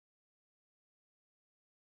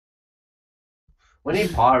We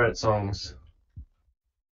need pirate songs.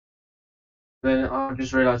 Then I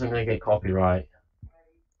just realised I'm going to get copyright.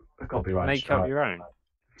 A copyright Make up strike. your own.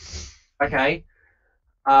 Okay.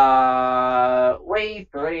 We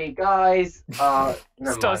three guys. Never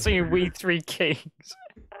Start mind. singing "We Three Kings."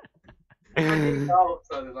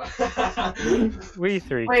 We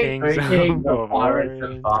three We kings three of kings of pirates of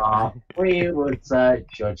warring far. time. We would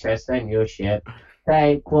search your chest and your ship.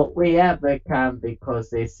 Take what we ever can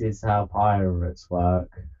because this is how pirates work.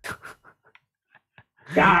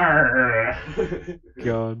 Yarr!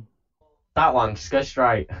 God. That one, just go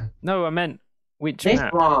straight. No, I meant which This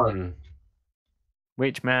map? one.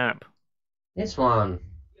 Which map? This one.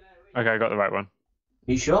 Okay, I got the right one.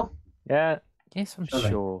 You sure? Yeah. Yes, I'm Show me.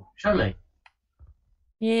 sure. Show me.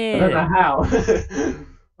 I don't know Yeah. how.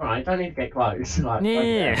 Right, don't need to get close. Like,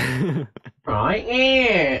 okay. Yeah. Right,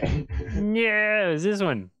 yeah. Yeah, it's this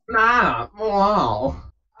one. Nah, wow.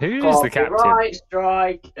 Who's the captain? Copyright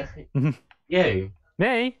strike. You.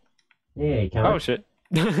 Me? Yeah, can Oh I? shit.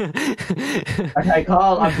 Okay,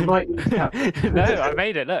 Carl, I promote you to captain. No, I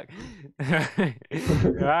made it, look.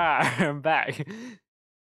 I'm back.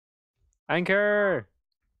 Anchor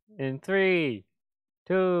in 3,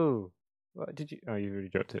 2. What did you? Oh, you already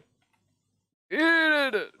dropped it.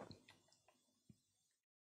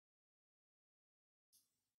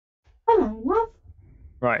 Hello, love.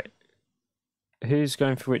 Right. Who's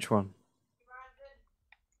going for which one?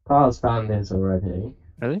 Carl's found this already.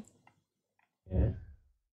 Really? Yeah.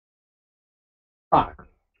 Fuck.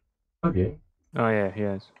 Have you? Oh yeah, he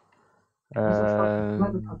has. Where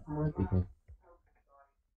the fuck am I thinking?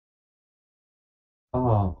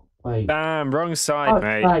 Oh, wait. Bam, wrong side, Oh,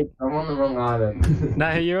 mate. wait, I'm on the wrong island.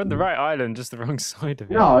 No, you're on the right island, just the wrong side of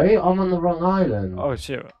it. No, I'm on the wrong island. Oh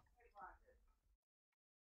shit.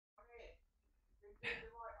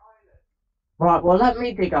 Right, well, let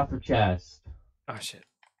me dig up a chest. Oh shit.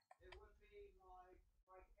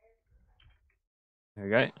 There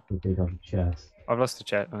we go. Dig up a chest. I've lost the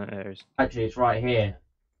chat. Oh, there it is. Actually, it's right here.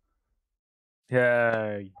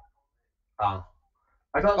 Yay. Ah.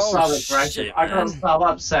 I got Oh, so aggressive. shit, I got man. so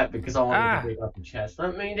upset because I wanted Ah. to dig up a chest.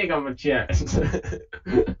 Let me dig up a chest.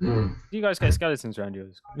 You guys get skeletons around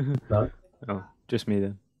yours? No. Oh, just me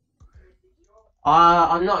then.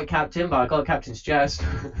 I'm not a captain, but I got a captain's chest.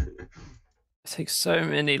 It takes so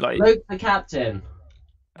many, like... Luke the captain.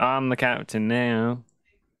 I'm the captain now.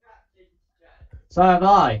 So have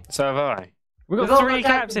I. So have I. We've got We've all 3 got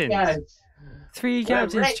captain's captains! chests. 3 We're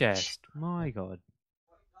captains' rich. chest. My god.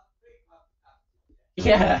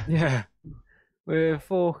 Yeah. Yeah. We're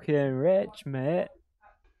fucking rich, mate.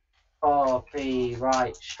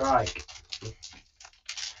 Copyright strike.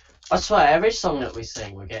 I swear, every song that we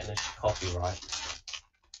sing, we're getting a copyright.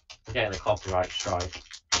 We're getting a copyright strike.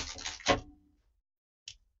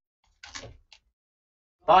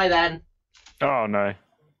 Bye then. Oh no.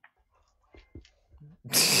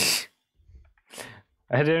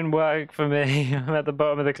 It didn't work for me. I'm at the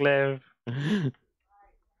bottom of the cliff.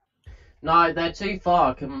 No, they're too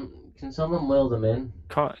far. Can someone wheel them in?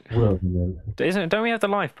 Can't... Wheel them in. Don't we have the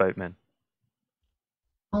lifeboat, man?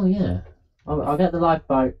 Oh yeah. I'll get the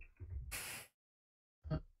lifeboat.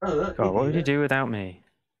 God, what would you do without me?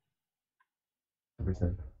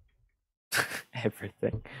 Everything.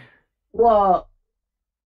 Everything. What?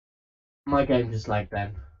 My game just lagged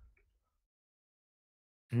then.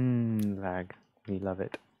 Lag. We love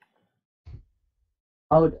it.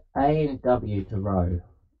 Hold A and W to row.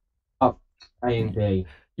 Up A and D.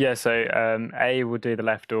 Yeah, so A will do the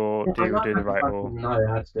left oar, D will do the right oar. No,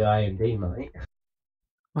 I had to do A and D, mate.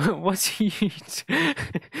 What's you?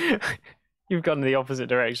 You've gone the opposite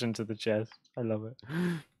direction to the chest. I love it.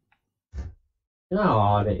 You know how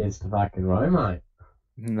hard it is to fucking row, mate.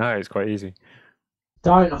 No, it's quite easy.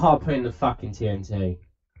 Don't harpoon the fucking TNT.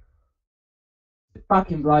 It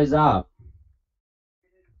fucking blows up.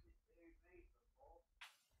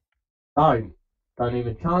 Don't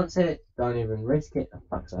even chance it. Don't even risk it. Oh,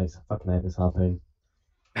 fuck's sake, I fucking hate this harpoon.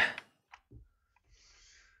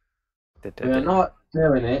 We're not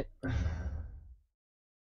doing it. The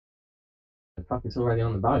fuck, it's already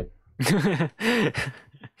on the boat.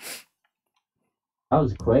 That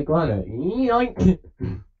was quick, wasn't it? Yoink!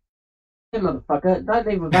 Hey, motherfucker, don't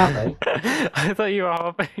leave without me. I thought you were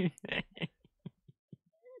harpooning.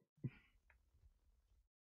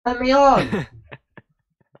 Let me on!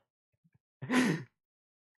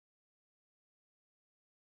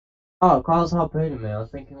 Oh, Carl's harpooning me. I was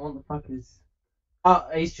thinking, what the fuck is... Oh,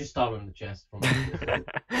 he's just stolen the chest from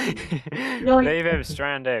me. Leave him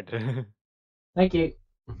stranded. Thank you.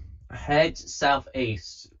 Head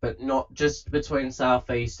southeast, but not just between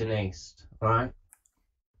southeast and east, right?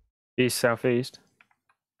 East, southeast.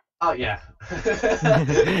 Oh yeah.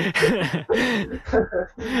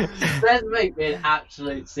 There's me being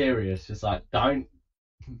absolute serious. Just like, don't.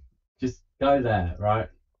 Just go there, right?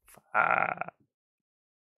 Ah.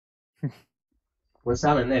 We're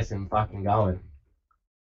selling this and fucking going.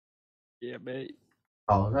 Yeah, mate.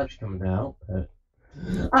 Oh, I was actually coming to help, but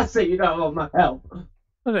I see you don't want my help.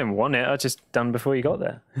 I didn't want it. I just done before you got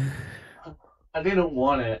there. I didn't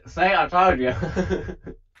want it. Say I told you.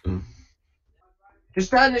 Just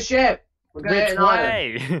turn the ship. We're going to Which hit an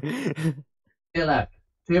island. way? To your left.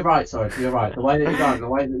 To your right, sorry, to your right. The way that you're going, the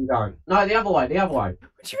way that you're going. No, the other way, the other way.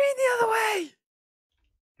 What do you mean the other way?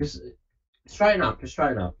 Just straighten up, just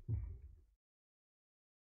straighten up.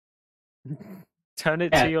 Turn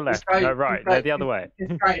it Yeah, to your left. straight- No, right. No, the other way.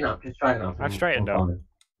 Just straighten up, just straighten up. I've straightened we're up. fine.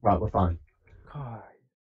 Right, we're fine. God,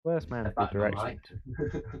 worst man for Back on, directions.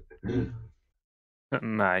 right?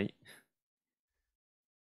 Mate.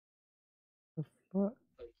 What?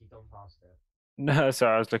 Keep on past it. No,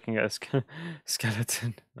 sorry, I was looking at a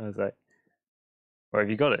skeleton. I was like, "Where have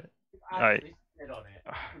you got it?" I actually slid on it.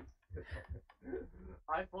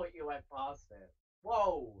 I thought you went past it.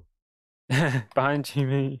 Whoa! Behind you,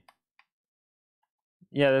 me.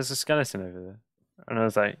 Yeah, there's a skeleton over there. And I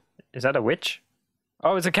was like, "Is that a witch?"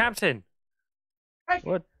 Oh, it's a captain.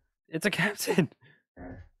 What? It's a captain.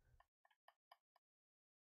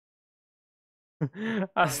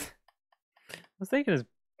 I was thinking it's...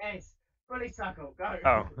 Yes, fully tackle, go.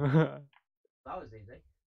 Oh. That was easy.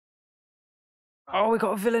 Oh, we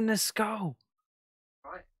got a villainous skull.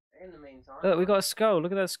 Right, in the meantime. Look, we got a skull.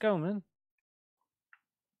 Look at that skull, man.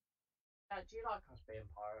 Do you like us being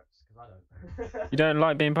pirates? Because I don't. You don't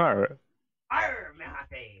like being pirate? Arr, me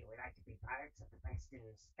happy. We like to be pirates at the best in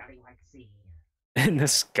the Scallywag Sea. In the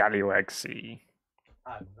Scallywag Sea.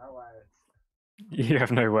 I have no words. You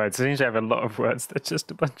have no words. It seems to have a lot of words. They're just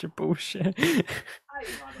a bunch of bullshit. Hey,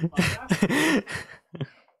 motherfucker.